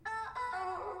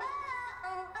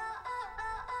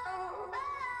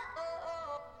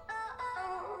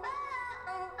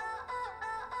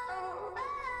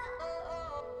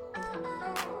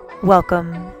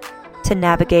Welcome to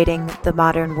Navigating the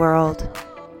Modern World,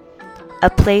 a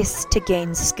place to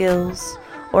gain skills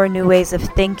or new ways of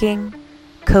thinking,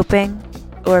 coping,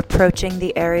 or approaching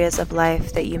the areas of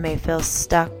life that you may feel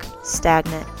stuck,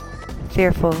 stagnant,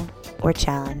 fearful, or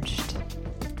challenged.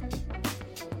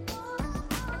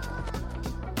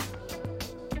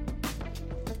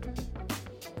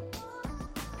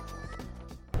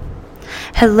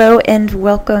 Hello and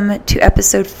welcome to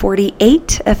episode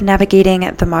 48 of Navigating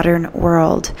the Modern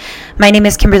World. My name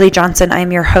is Kimberly Johnson. I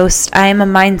am your host. I am a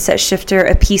mindset shifter,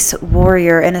 a peace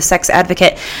warrior, and a sex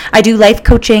advocate. I do life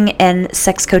coaching and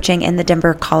sex coaching in the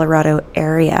Denver, Colorado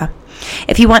area.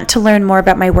 If you want to learn more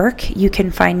about my work, you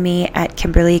can find me at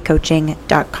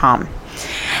kimberlycoaching.com.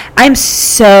 I'm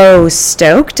so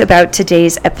stoked about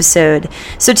today's episode.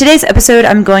 So today's episode,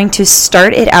 I'm going to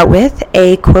start it out with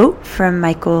a quote from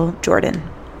Michael Jordan.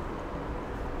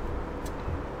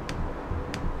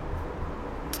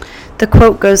 The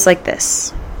quote goes like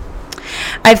this: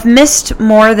 "I've missed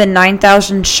more than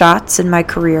 9,000 shots in my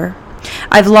career.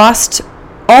 I've lost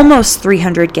almost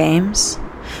 300 games.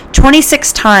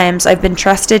 26 times I've been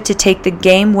trusted to take the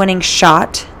game-winning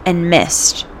shot and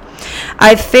missed.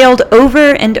 I've failed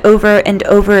over and over and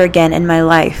over again in my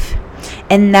life,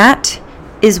 and that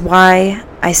is why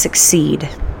I succeed."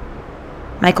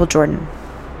 Michael Jordan.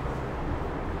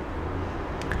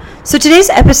 So today's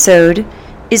episode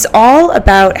is all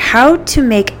about how to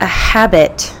make a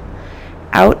habit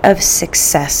out of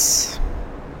success.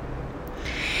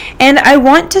 And I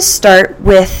want to start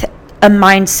with a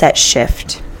mindset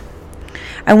shift.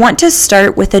 I want to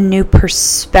start with a new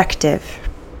perspective.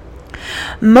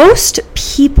 Most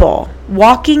people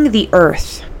walking the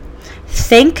earth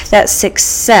think that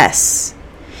success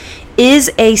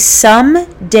is a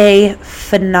someday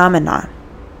phenomenon.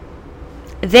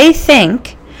 They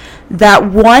think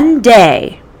that one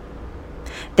day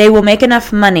they will make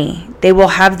enough money, they will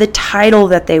have the title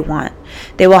that they want,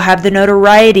 they will have the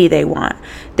notoriety they want,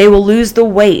 they will lose the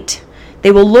weight, they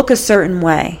will look a certain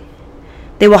way,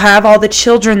 they will have all the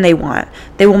children they want,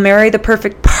 they will marry the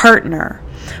perfect partner.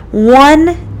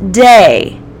 One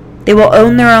day they will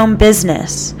own their own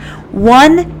business.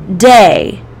 One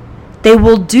day they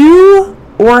will do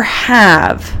or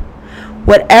have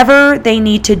whatever they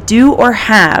need to do or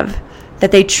have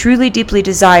that they truly deeply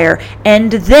desire,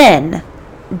 and then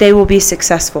they will be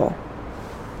successful.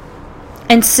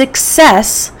 And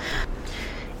success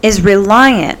is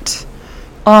reliant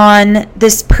on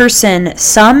this person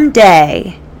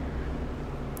someday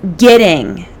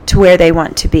getting to where they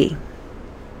want to be.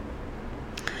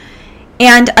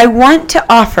 And I want to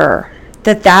offer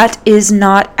that that is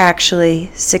not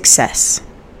actually success.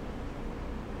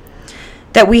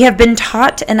 That we have been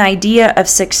taught an idea of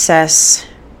success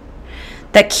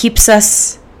that keeps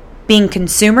us being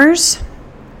consumers,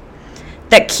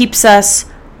 that keeps us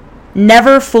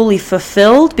never fully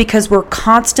fulfilled because we're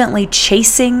constantly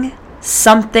chasing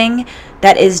something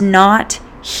that is not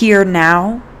here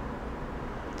now.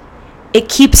 It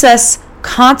keeps us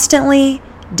constantly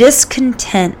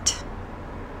discontent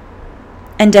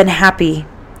and unhappy.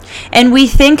 And we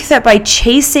think that by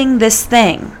chasing this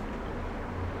thing,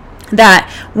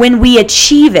 that when we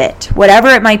achieve it, whatever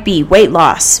it might be, weight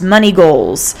loss, money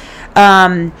goals,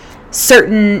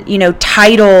 certain,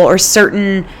 title, or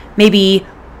certain, maybe,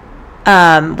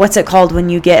 what's it called when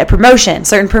you get a promotion,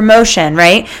 certain promotion,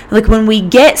 right? Like when we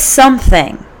get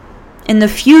something in the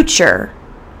future,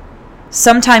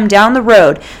 sometime down the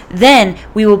road, then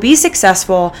we will be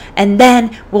successful, and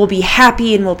then we'll be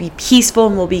happy, and we'll be peaceful,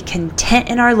 and we'll be content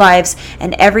in our lives,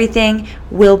 and everything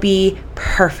will be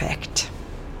perfect.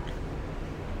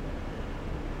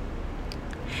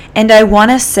 And I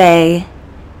want to say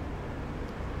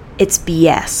it's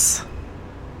BS.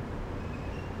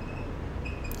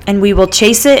 And we will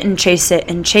chase it and chase it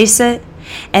and chase it.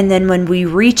 And then when we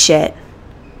reach it,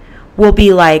 we'll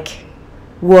be like,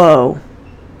 whoa,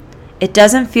 it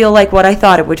doesn't feel like what I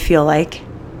thought it would feel like.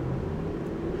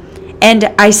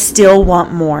 And I still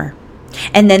want more.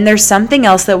 And then there's something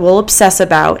else that we'll obsess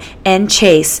about and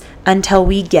chase until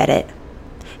we get it.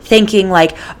 Thinking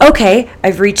like, okay,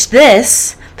 I've reached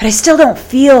this, but I still don't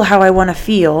feel how I want to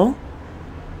feel.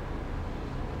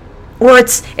 Or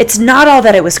it's not all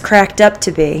that it was cracked up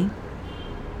to be.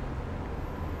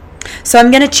 So I'm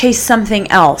going to chase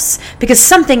something else, because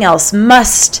something else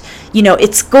must, it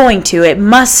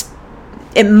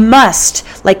must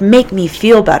like make me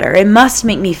feel better. It must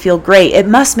make me feel great. It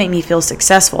must make me feel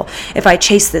successful if I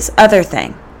chase this other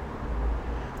thing.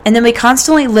 And then we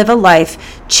constantly live a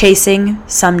life chasing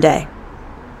someday.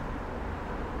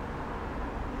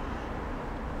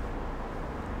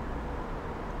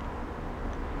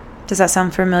 Does that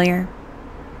sound familiar?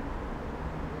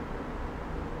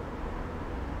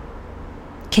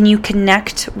 Can you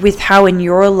connect with how in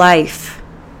your life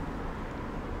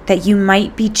that you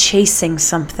might be chasing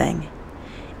something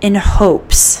in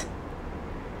hopes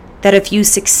that if you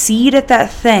succeed at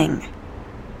that thing,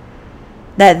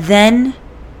 that then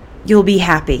you'll be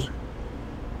happy,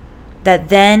 that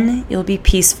then you'll be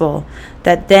peaceful,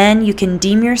 that then you can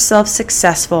deem yourself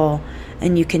successful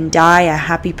and you can die a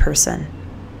happy person?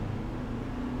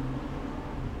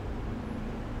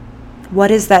 What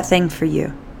is that thing for you?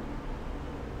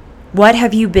 What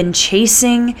have you been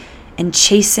chasing and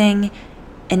chasing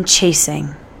and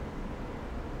chasing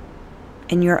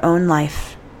in your own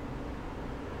life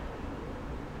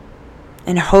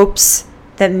in hopes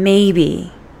that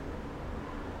maybe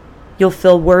you'll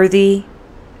feel worthy,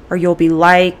 or you'll be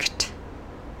liked,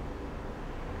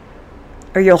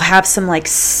 or you'll have some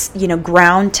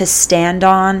ground to stand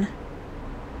on,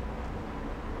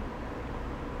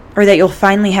 or that you'll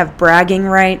finally have bragging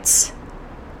rights,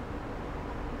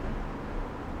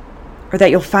 or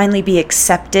that you'll finally be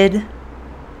accepted,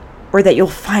 or that you'll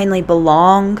finally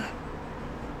belong?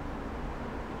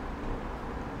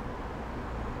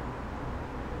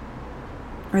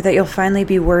 Or that you'll finally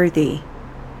be worthy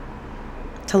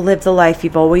to live the life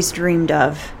you've always dreamed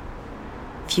of,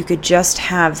 if you could just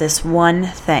have this one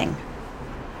thing.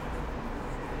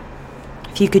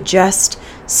 If you could just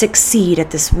succeed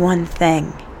at this one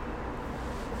thing.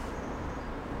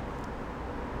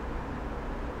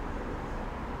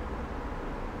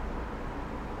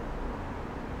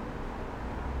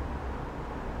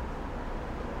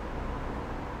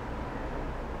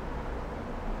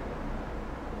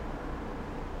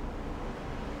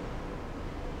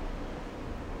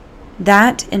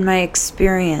 That, in my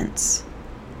experience,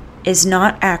 is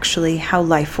not actually how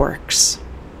life works.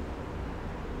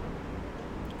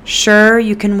 Sure,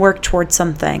 you can work toward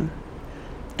something.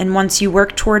 And once you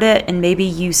work toward it and maybe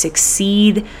you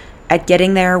succeed at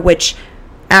getting there, which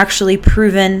actually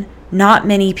proven not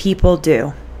many people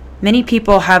do. Many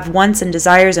people have wants and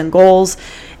desires and goals,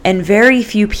 and very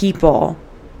few people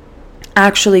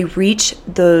actually reach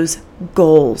those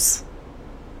goals.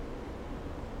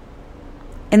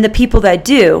 And the people that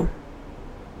do,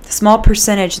 the small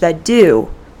percentage that do,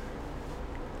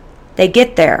 they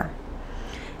get there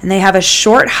and they have a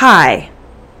short high,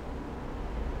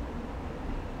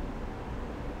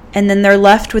 and then they're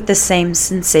left with the same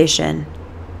sensation.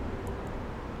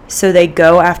 So they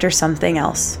go after something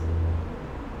else.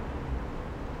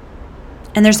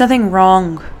 And there's nothing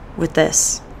wrong with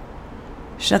this.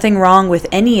 There's nothing wrong with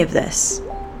any of this.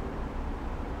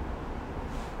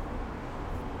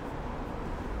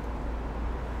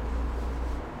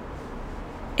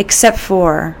 Except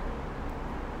for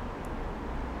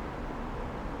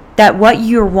that what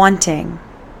you're wanting,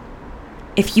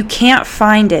 if you can't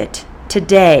find it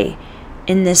today,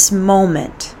 in this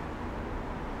moment,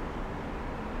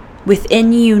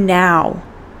 within you now,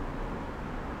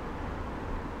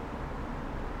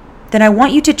 then I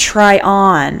want you to try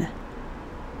on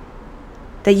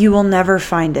that you will never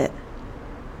find it.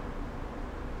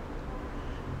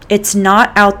 It's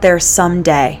not out there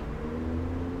someday.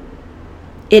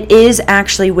 It is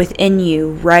actually within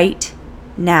you right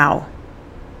now.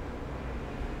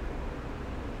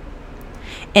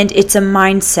 And it's a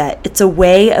mindset. It's a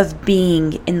way of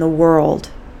being in the world.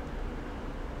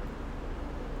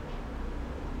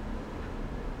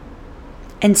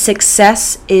 And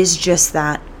success is just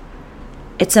that.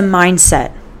 It's a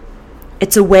mindset.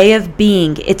 It's a way of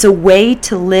being. It's a way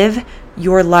to live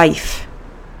your life.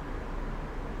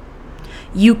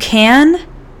 You can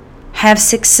have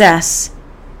success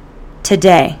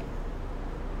today,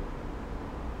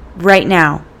 right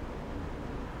now.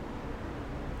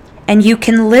 And you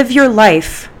can live your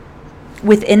life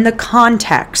within the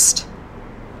context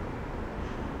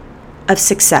of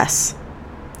success.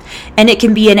 And it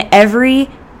can be an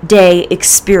everyday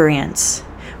experience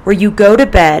where you go to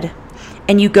bed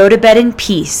and you go to bed in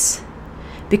peace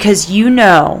because you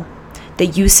know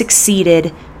that you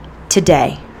succeeded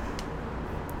today.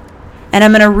 And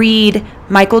I'm going to read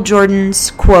Michael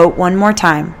Jordan's quote one more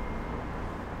time.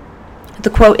 The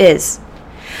quote is,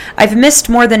 "I've missed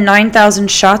more than 9,000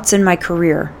 shots in my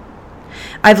career.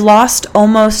 I've lost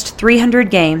almost 300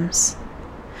 games.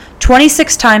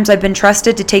 26 times I've been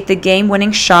trusted to take the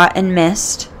game-winning shot and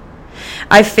missed.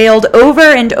 I've failed over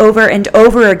and over and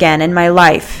over again in my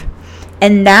life,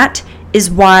 and that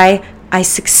is why I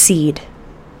succeed."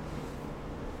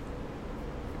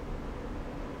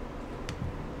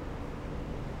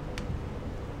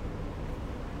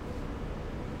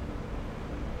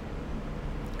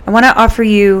 I want to offer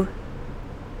you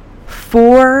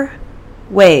 4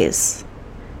 ways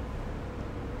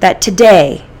that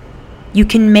today you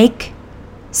can make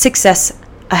success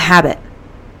a habit.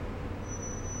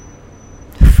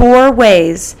 4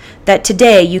 ways that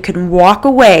today you can walk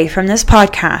away from this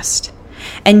podcast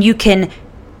and you can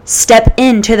step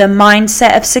into the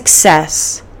mindset of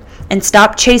success and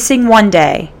stop chasing one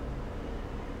day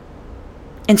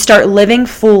and start living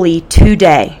fully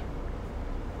today.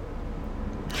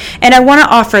 And I want to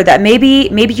offer that maybe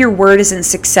your word isn't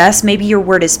success, maybe your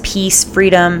word is peace,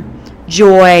 freedom,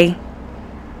 joy,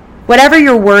 whatever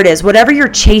your word is, whatever you're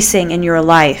chasing in your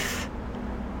life.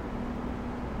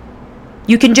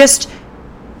 You can just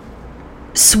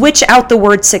switch out the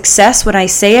word success when I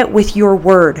say it with your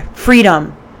word,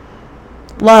 freedom,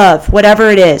 love, whatever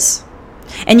it is.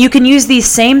 And you can use these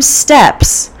same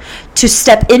steps to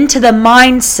step into the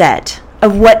mindset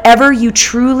of whatever you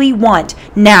truly want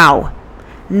now,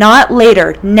 not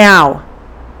later, now.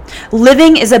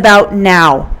 Living is about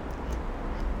now.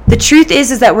 The truth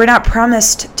is that we're not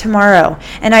promised tomorrow.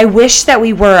 And I wish that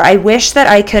we were. I wish that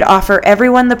I could offer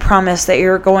everyone the promise that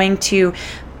you're going to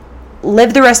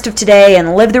live the rest of today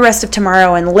and live the rest of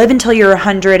tomorrow and live until you're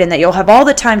 100 and that you'll have all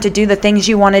the time to do the things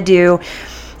you want to do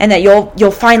and that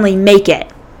you'll finally make it.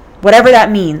 Whatever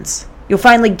that means. You'll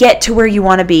finally get to where you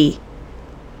want to be.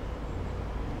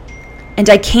 And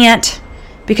I can't,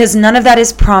 because none of that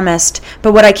is promised.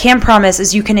 But what I can promise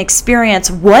is you can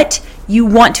experience what you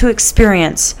want to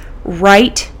experience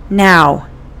right now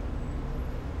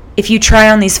if you try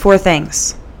on these 4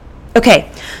 things.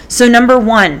 Okay, so number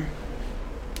one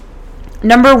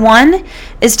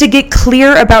is to get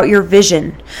clear about your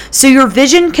vision. So your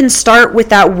vision can start with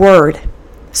that word.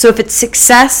 So if it's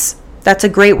success, that's a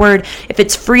great word. If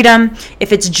it's freedom,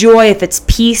 if it's joy, if it's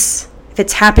peace, if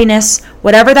it's happiness,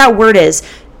 whatever that word is,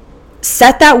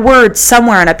 set that word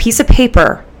somewhere on a piece of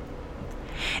paper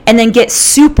and then get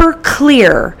super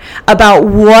clear about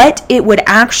what it would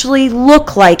actually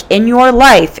look like in your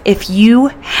life if you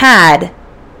had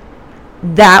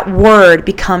that word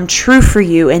become true for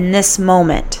you in this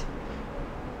moment.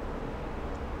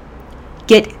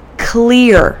 Get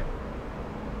clear.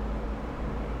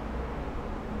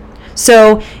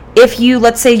 So if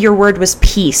let's say your word was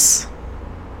peace.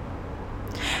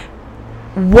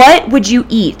 What would you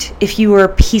eat if you were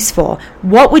peaceful?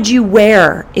 What would you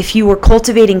wear if you were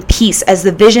cultivating peace as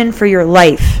the vision for your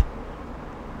life?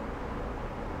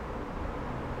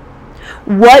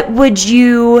 What would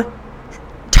you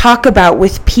talk about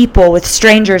with people, with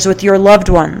strangers, with your loved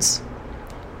ones?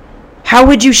 How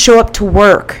would you show up to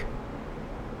work?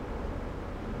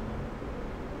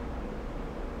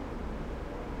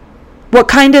 What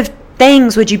kind of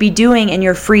things would you be doing in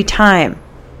your free time?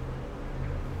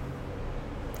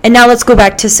 And now let's go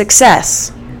back to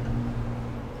success.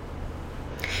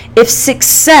 If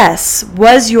success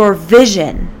was your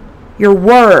vision, your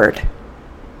word,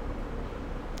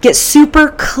 get super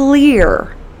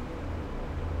clear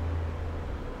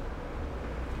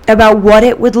about what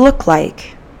it would look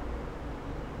like.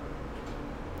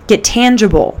 Get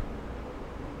tangible.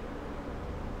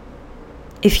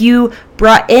 If you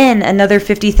brought in another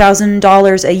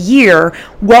 $50,000 a year,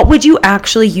 what would you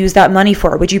actually use that money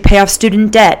for? Would you pay off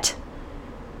student debt?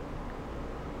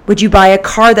 Would you buy a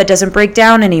car that doesn't break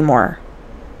down anymore?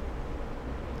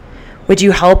 Would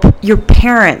you help your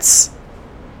parents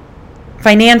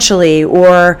financially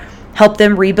or help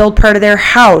them rebuild part of their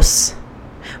house?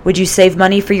 Would you save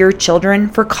money for your children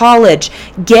for college?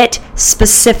 Get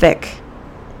specific.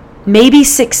 Maybe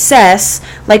success,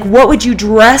 like what would you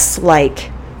dress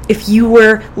like if you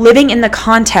were living in the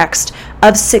context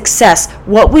of success?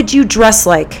 What would you dress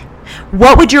like?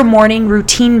 What would your morning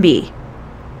routine be?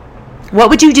 What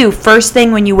would you do first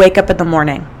thing when you wake up in the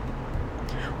morning?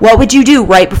 What would you do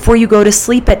right before you go to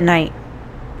sleep at night?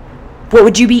 What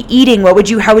would you be eating?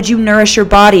 How would you nourish your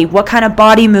body? What kind of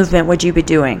body movement would you be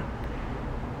doing?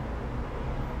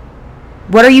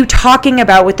 What are you talking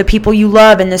about with the people you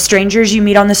love and the strangers you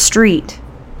meet on the street?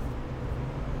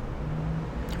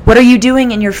 What are you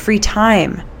doing in your free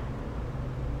time?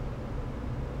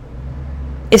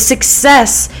 If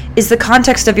success is the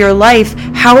context of your life,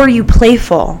 how are you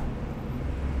playful?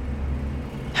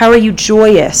 How are you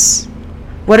joyous?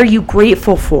 What are you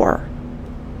grateful for?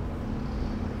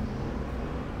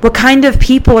 What kind of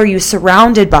people are you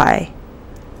surrounded by?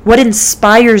 What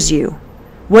inspires you?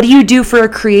 What do you do for a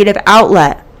creative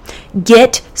outlet?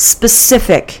 Get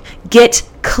specific. Get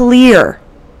clear.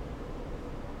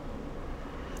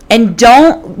 And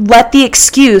don't let the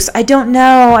excuse, I don't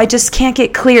know, I just can't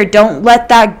get clear. Don't let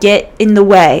that get in the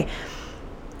way.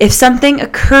 If something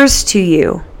occurs to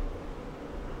you,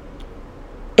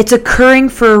 it's occurring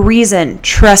for a reason.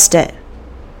 Trust it.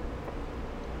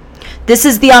 This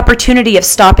is the opportunity of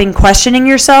stopping questioning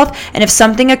yourself, and if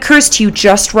something occurs to you,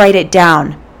 just write it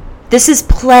down. This is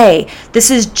play.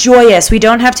 This is joyous. We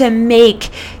don't have to make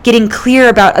getting clear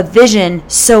about a vision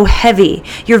so heavy.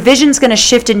 Your vision's going to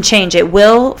shift and change. It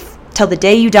will till the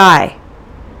day you die.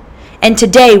 And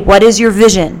today, what is your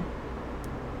vision?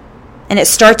 And it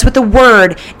starts with a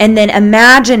word, and then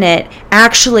imagine it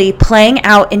actually playing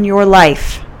out in your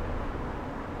life.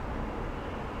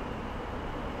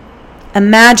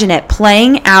 Imagine it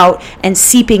playing out and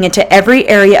seeping into every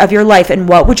area of your life. And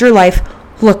what would your life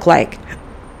look like?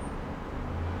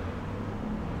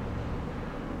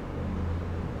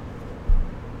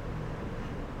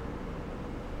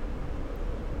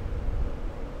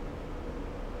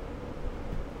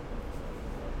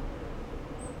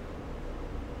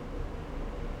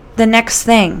 The next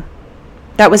thing,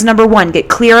 that was number 1, get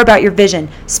clear about your vision,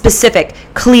 specific,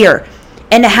 clear,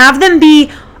 and have them be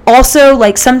also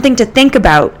like something to think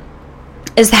about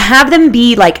is to have them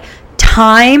be like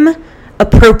time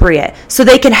appropriate so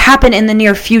they can happen in the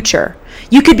near future.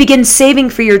 You could begin saving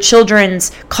for your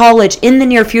children's college in the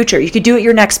near future. You could do it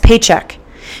your next paycheck.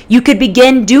 You could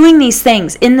begin doing these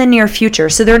things in the near future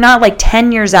so they're not like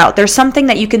 10 years out. There's something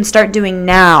that you can start doing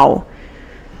now.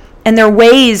 And there are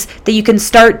ways that you can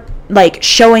start like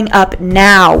showing up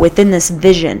now within this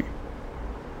vision.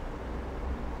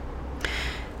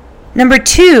 Number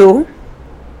 2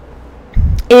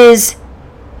 is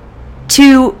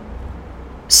to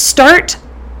start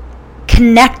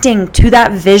connecting to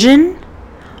that vision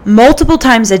multiple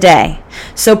times a day.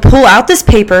 So pull out this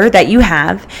paper that you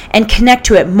have and connect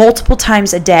to it multiple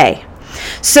times a day.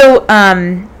 So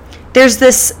there's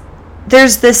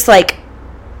this like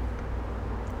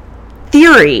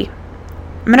theory.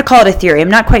 I'm going to call it a theory. I'm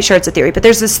not quite sure it's a theory, but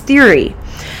there's this theory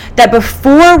that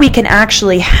before we can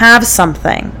actually have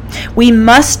something, we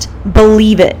must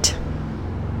believe it.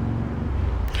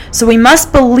 So we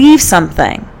must believe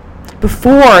something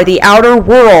before the outer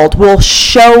world will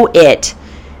show it,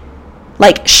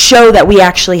 like show that we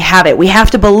actually have it. We have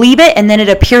to believe it, and then it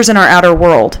appears in our outer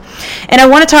world. And I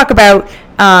want to talk about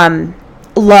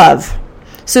love.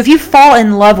 So if you fall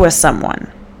in love with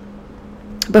someone,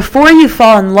 before you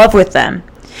fall in love with them,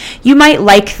 you might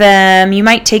like them, you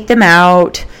might take them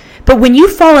out, but when you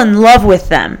fall in love with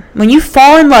them, when you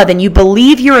fall in love and you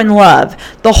believe you're in love,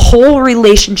 the whole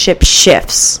relationship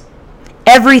shifts.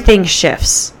 Everything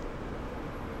shifts.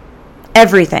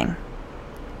 Everything.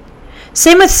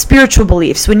 Same with spiritual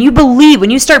beliefs. When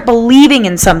you start believing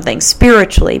in something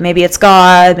spiritually, maybe it's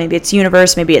God, maybe it's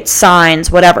universe, maybe it's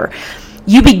signs, whatever,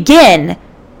 you begin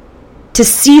to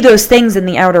see those things in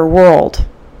the outer world.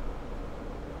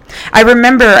 I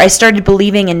remember I started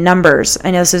believing in numbers.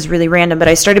 I know this is really random, but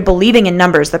I started believing in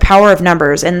numbers, the power of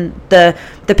numbers, and the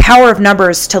power of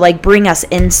numbers to like bring us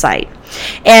insight.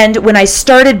 And when I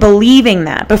started believing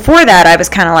that, before that I was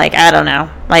kind of like, I don't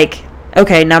know, like,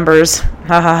 okay, numbers,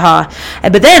 ha ha ha.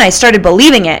 But then I started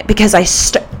believing it because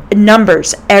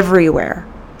numbers everywhere.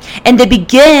 And they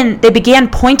began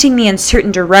pointing me in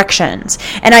certain directions.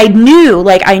 And I knew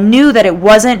that it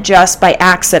wasn't just by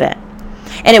accident.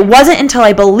 And it wasn't until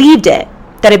I believed it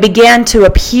that it began to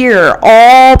appear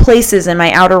all places in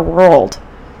my outer world.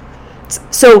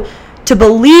 So to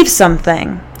believe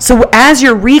something, so as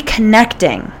you're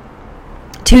reconnecting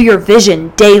to your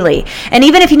vision daily, and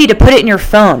even if you need to put it in your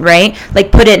phone, right?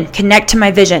 Like put in, connect to my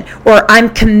vision, or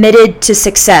I'm committed to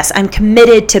success, I'm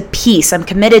committed to peace, I'm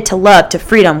committed to love, to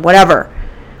freedom, whatever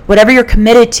you're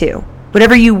committed to,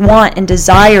 whatever you want and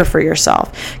desire for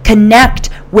yourself, connect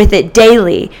with it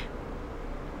daily.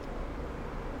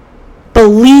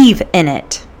 Believe in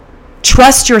it.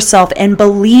 Trust yourself and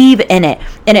believe in it.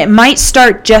 And it might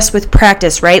start just with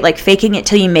practice, right? Like faking it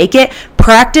till you make it.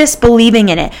 Practice believing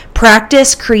in it.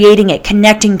 Practice creating it,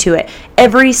 connecting to it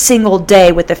every single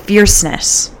day with the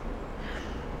fierceness.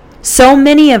 So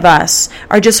many of us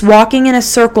are just walking in a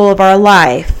circle of our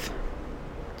life.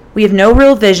 We have no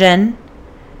real vision,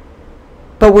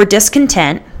 but we're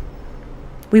discontent.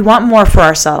 We want more for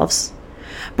ourselves,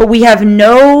 but we have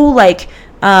no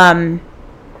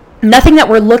nothing that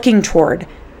we're looking toward,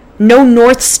 no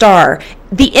North Star.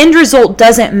 The end result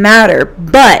doesn't matter,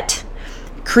 but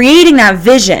creating that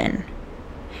vision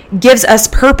gives us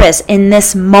purpose in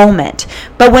this moment.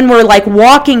 But when we're like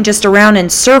walking just around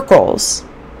in circles,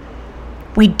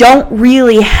 we don't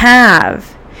really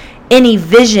have any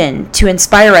vision to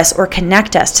inspire us or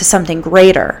connect us to something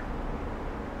greater.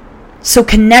 So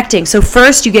connecting. So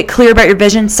first, you get clear about your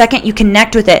vision. Second, you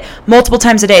connect with it multiple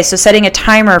times a day. So setting a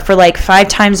timer for like 5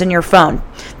 times on your phone.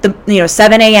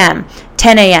 7 a.m.,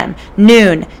 10 a.m.,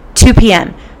 noon, 2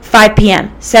 p.m., 5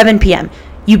 p.m., 7 p.m.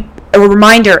 You a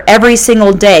reminder every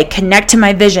single day, connect to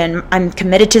my vision, I'm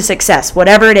committed to success,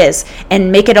 whatever it is,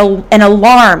 and make it an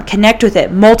alarm, connect with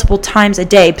it multiple times a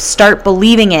day, start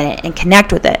believing in it and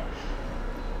connect with it.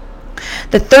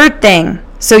 The third thing,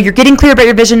 so you're getting clear about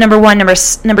your vision, number one.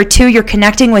 Number two, you're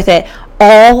connecting with it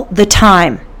all the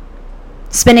time.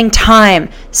 Spending time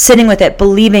sitting with it,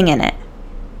 believing in it.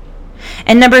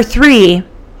 And number three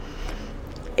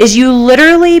is you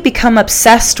literally become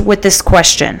obsessed with this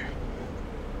question.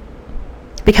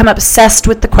 Become obsessed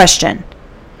with the question.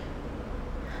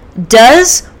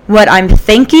 Does what I'm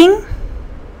thinking,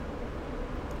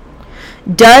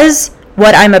 does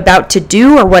what I'm about to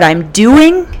do or what I'm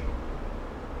doing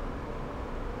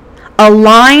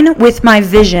align with my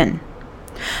vision?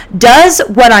 Does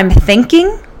what I'm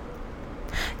thinking,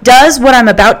 does what I'm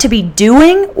about to be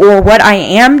doing or what I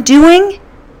am doing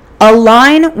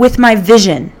align with my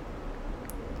vision?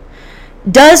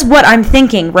 Does what I'm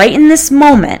thinking right in this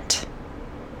moment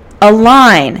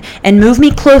align and move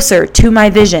me closer to my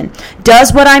vision?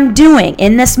 Does what I'm doing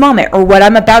in this moment or what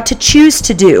I'm about to choose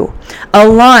to do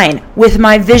align with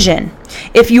my vision?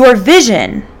 If your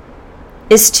vision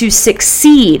is to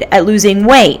succeed at losing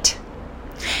weight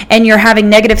and you're having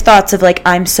negative thoughts of like,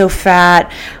 I'm so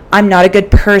fat, I'm not a good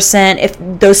person, if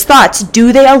those thoughts,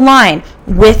 do they align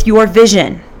with your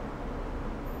vision?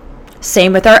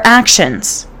 Same with our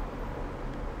actions.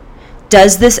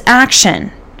 Does this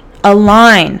action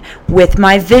align with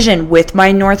my vision, with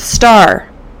my North Star?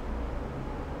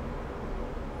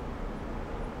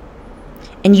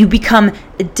 And you become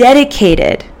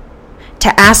dedicated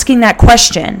to asking that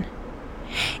question.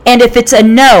 And if it's a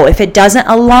no, if it doesn't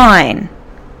align,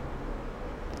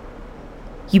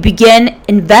 you begin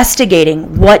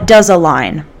investigating what does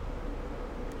align.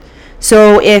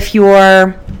 So if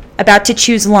you're about to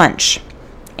choose lunch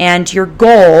and your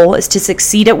goal is to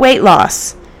succeed at weight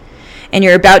loss, and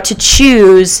you're about to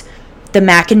choose the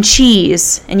mac and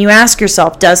cheese, and you ask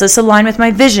yourself, does this align with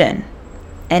my vision?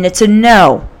 And it's a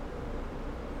no.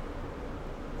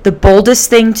 The boldest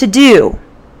thing to do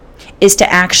is to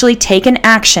actually take an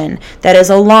action that is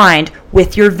aligned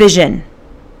with your vision.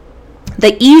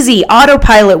 The easy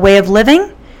autopilot way of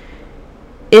living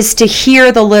is to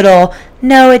hear the little,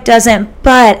 no, it doesn't,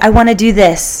 but I want to do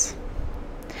this.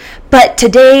 But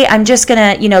today I'm just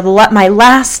going to, my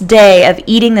last day of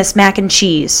eating this mac and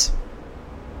cheese.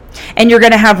 And you're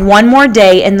going to have one more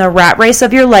day in the rat race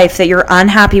of your life that you're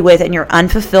unhappy with and you're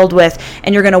unfulfilled with,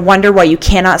 and you're going to wonder why you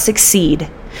cannot succeed.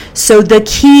 So the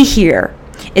key here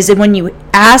is that when you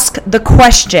ask the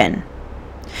question,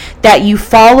 that you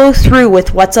follow through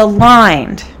with what's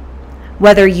aligned,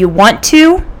 whether you want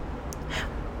to,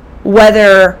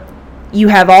 whether you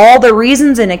have all the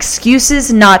reasons and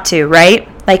excuses not to, right?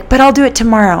 Like, but I'll do it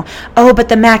tomorrow. Oh, but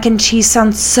the mac and cheese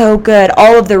sounds so good.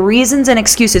 All of the reasons and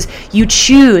excuses. You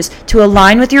choose to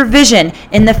align with your vision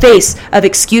in the face of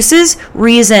excuses,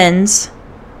 reasons,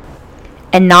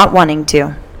 and not wanting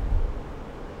to.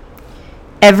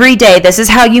 Every day, this is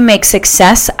how you make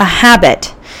success a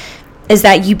habit, is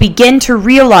that you begin to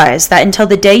realize that until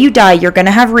the day you die, you're going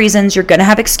to have reasons, you're going to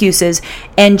have excuses,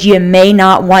 and you may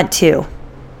not want to.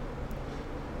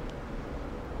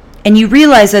 And you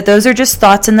realize that those are just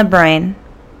thoughts in the brain.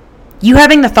 You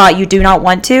having the thought you do not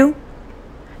want to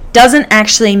doesn't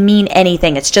actually mean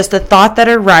anything. It's just a thought that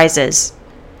arises.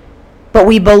 But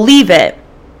we believe it,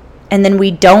 and then we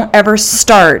don't ever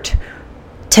start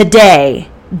today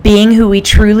being who we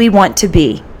truly want to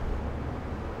be.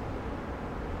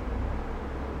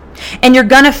 And you're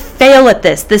going to fail at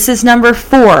this. This is number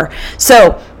 4.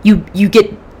 So you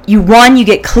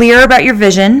get clear about your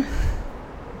vision.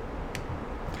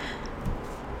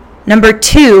 Number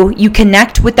 2, you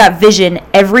connect with that vision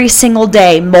every single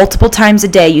day, multiple times a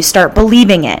day. You start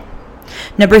believing it.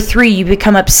 Number 3, you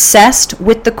become obsessed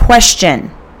with the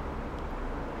question,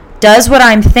 does what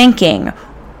I'm thinking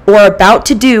or about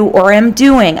to do or am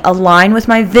doing align with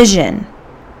my vision?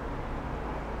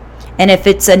 And if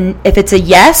it's a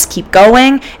yes, keep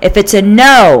going. If it's a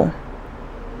no,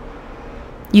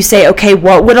 you say, okay,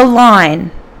 what would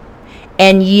align?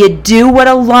 And you do what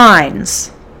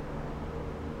aligns.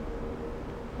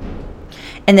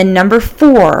 And then number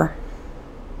 4,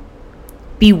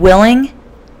 be willing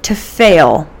to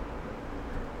fail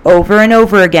over and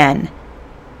over again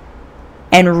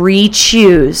and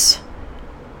re-choose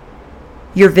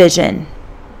your vision.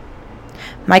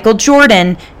 Michael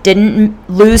Jordan didn't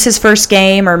lose his first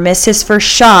game or miss his first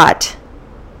shot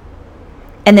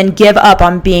and then give up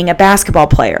on being a basketball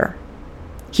player.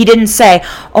 He didn't say,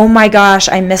 oh my gosh,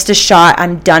 I missed a shot,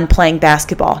 I'm done playing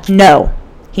basketball. No,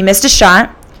 he missed a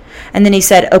shot, and then he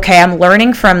said, okay, I'm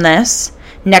learning from this.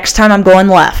 Next time I'm going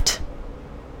left.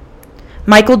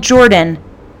 Michael Jordan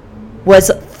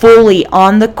was fully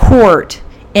on the court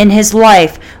in his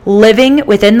life, living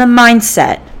within the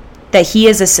mindset that he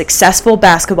is a successful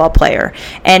basketball player.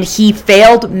 And he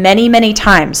failed many, many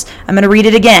times. I'm going to read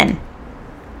it again.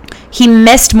 He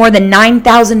missed more than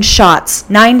 9,000 shots.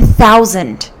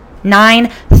 9,000.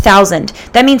 9,000.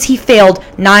 That means he failed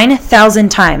 9,000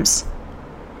 times.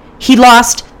 He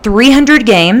lost 300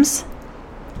 games,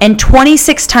 and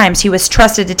 26 times he was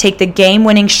trusted to take the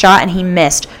game-winning shot, and he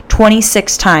missed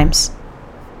 26 times.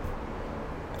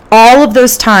 All of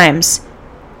those times,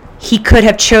 he could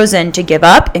have chosen to give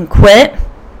up and quit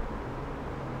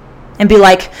and be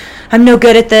like, I'm no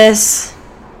good at this.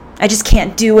 I just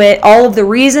can't do it. All of the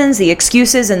reasons, the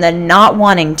excuses, and the not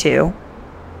wanting to.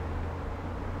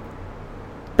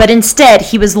 But instead,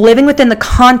 he was living within the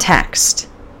context.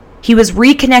 He was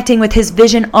reconnecting with his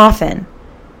vision often.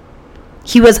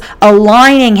 He was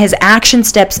aligning his action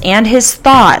steps and his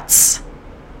thoughts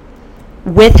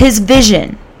with his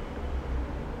vision.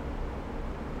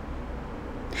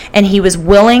 And he was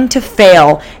willing to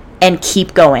fail and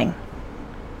keep going.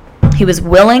 He was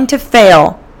willing to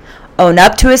fail, own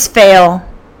up to his fail,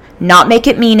 not make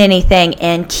it mean anything,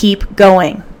 and keep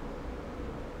going.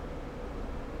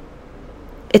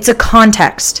 It's a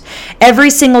context. Every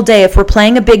single day, if we're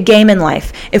playing a big game in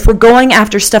life, if we're going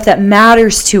after stuff that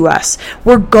matters to us,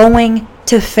 we're going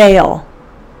to fail.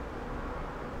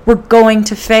 We're going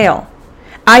to fail.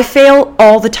 I fail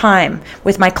all the time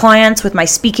with my clients, with my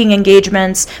speaking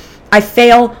engagements. I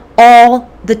fail all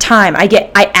the time.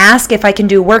 I ask if I can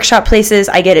do workshop places.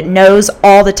 I get no's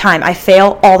all the time. I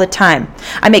fail all the time.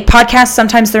 I make podcasts.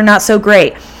 Sometimes they're not so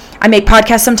great. I make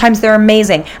podcasts. Sometimes they're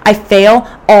amazing. I fail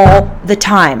all the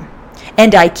time.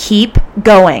 And I keep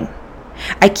going.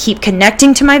 I keep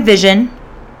connecting to my vision.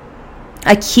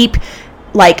 I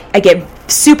get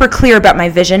super clear about my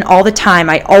vision all the time.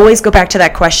 I always go back to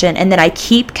that question, and then I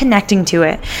keep connecting to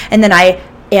it. And then I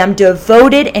am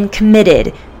devoted and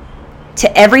committed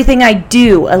to everything I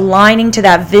do, aligning to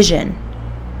that vision.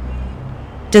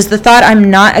 Does the thought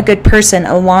I'm not a good person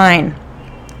align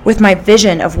with my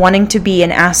vision of wanting to be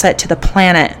an asset to the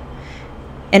planet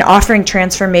and offering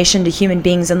transformation to human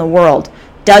beings in the world?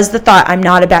 Does the thought I'm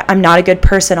not a good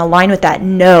person align with that?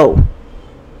 No.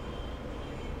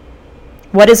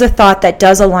 What is a thought that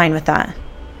does align with that?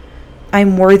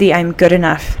 I'm worthy. I'm good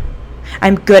enough.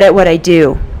 I'm good at what I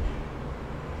do.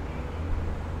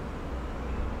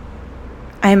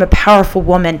 I am a powerful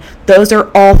woman. Those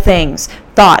are all things.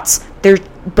 Thoughts.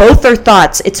 Both are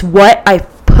thoughts. It's what I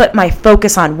put my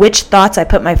focus on, which thoughts I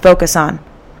put my focus on,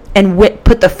 and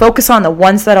put the focus on the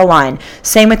ones that align.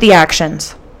 Same with the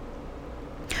actions.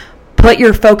 Put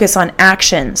your focus on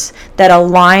actions that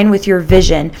align with your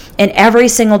vision, and every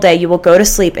single day you will go to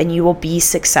sleep and you will be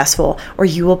successful, or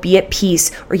you will be at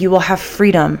peace, or you will have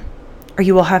freedom, or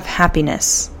you will have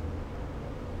happiness.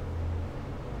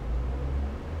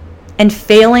 And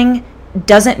failing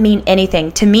doesn't mean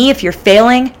anything. To me, if you're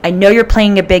failing, I know you're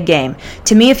playing a big game.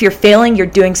 To me, if you're failing, you're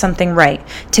doing something right.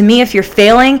 To me, if you're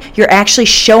failing, you're actually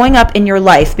showing up in your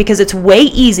life, because it's way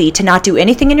easy to not do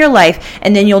anything in your life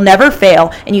and then you'll never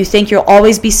fail and you think you'll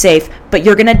always be safe, but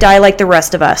you're going to die like the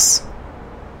rest of us.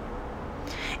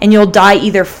 And you'll die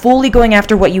either fully going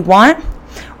after what you want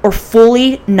or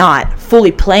fully not,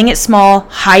 fully playing it small,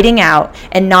 hiding out,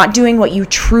 and not doing what you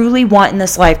truly want in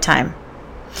this lifetime.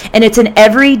 And it's an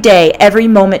everyday, every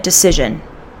moment decision.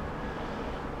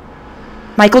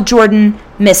 Michael Jordan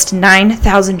missed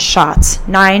 9,000 shots.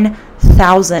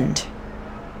 9,000.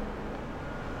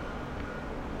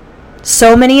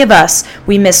 So many of us,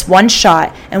 we miss one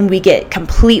shot and we get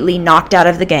completely knocked out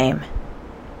of the game.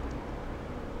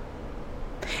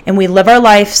 And we live our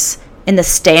lives in the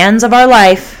stands of our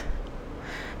life,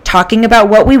 talking about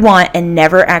what we want and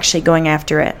never actually going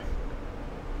after it.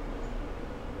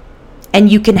 And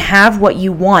you can have what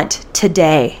you want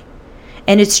today.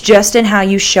 And it's just in how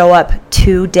you show up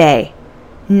today.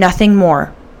 Nothing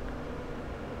more.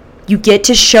 You get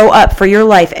to show up for your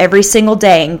life every single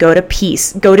day and go to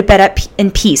peace. Go to bed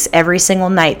in peace every single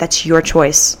night. That's your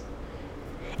choice.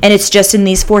 And it's just in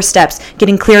these 4 steps.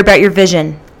 Getting clear about your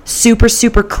vision. Super,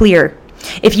 super clear.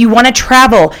 If you want to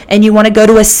travel and you want to go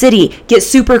to a city, get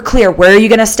super clear. Where are you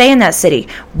going to stay in that city?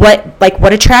 What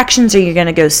attractions are you going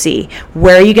to go see?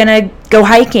 Where are you going to go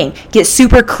hiking? Get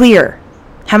super clear.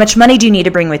 How much money do you need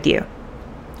to bring with you?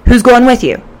 Who's going with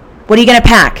you? What are you going to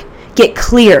pack? Get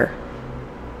clear.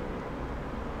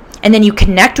 And then you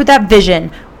connect with that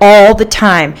vision all the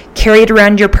time. Carry it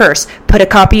around your purse. Put a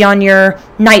copy on your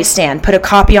nightstand. Put a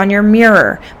copy on your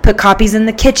mirror. Put copies in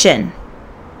the kitchen.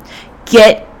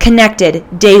 Get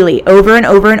connected daily, over and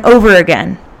over and over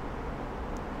again.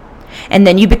 And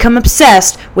then you become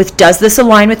obsessed with, does this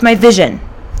align with my vision?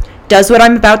 Does what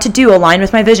I'm about to do align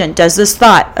with my vision? Does this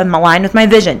thought align with my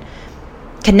vision?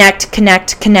 Connect,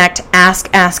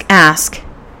 ask.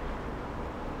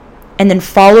 And then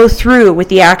follow through with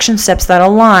the action steps that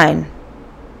align.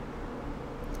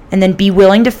 And then be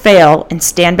willing to fail and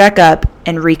stand back up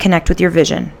and reconnect with your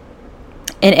vision.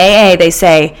 In AA, they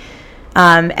say,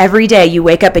 every day you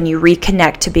wake up and you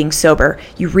reconnect to being sober.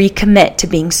 You recommit to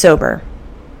being sober.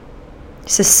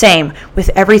 It's the same with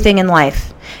everything in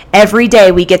life. Every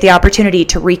day we get the opportunity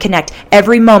to reconnect.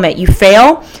 Every moment you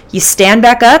fail, you stand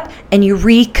back up and you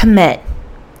recommit.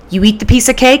 You eat the piece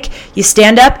of cake, you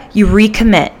stand up, you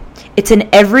recommit. It's an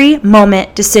every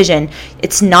moment decision.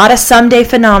 It's not a someday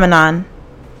phenomenon.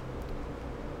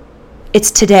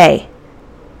 It's today.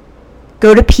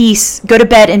 Go to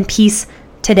bed in peace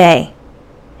today.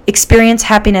 Experience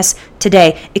happiness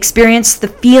today. Experience the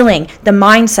feeling, the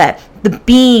mindset, the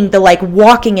being, the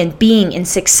walking and being in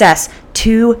success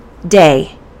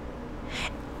today.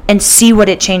 And see what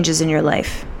it changes in your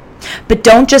life. But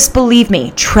don't just believe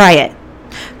me. Try it.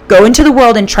 Go into the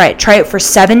world and try it. Try it for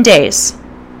 7 days.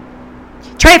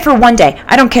 Try it for 1 day.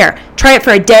 I don't care. Try it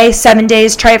for a day, 7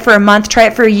 days. Try it for a month. Try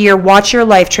it for a year. Watch your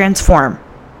life transform.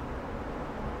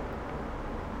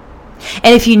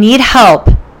 And if you need help,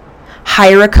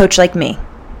 hire a coach like me.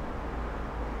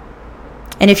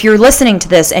 And if you're listening to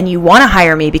this and you want to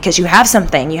hire me because you have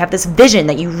something, you have this vision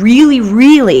that you really,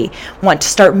 really want to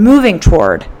start moving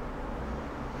toward,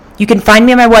 you can find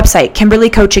me on my website,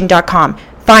 KimberlyCoaching.com.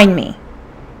 Find me.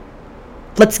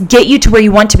 Let's get you to where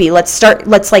you want to be. Let's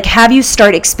have you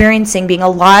start experiencing being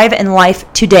alive in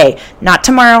life today, not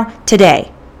tomorrow,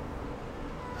 today.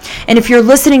 And if you're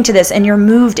listening to this and you're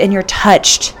moved and you're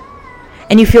touched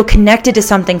and you feel connected to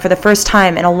something for the first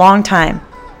time in a long time,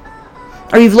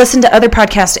 or you've listened to other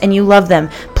podcasts and you love them,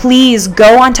 please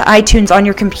go onto iTunes on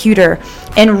your computer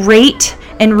and rate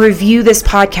and review this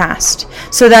podcast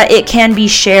so that it can be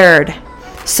shared,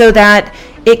 so that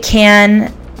it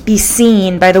can be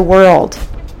seen by the world.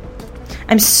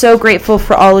 I'm so grateful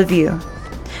for all of you.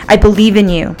 I believe in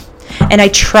you, and I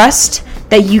trust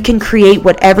that you can create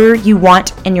whatever you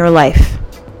want in your life.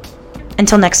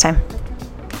 Until next time.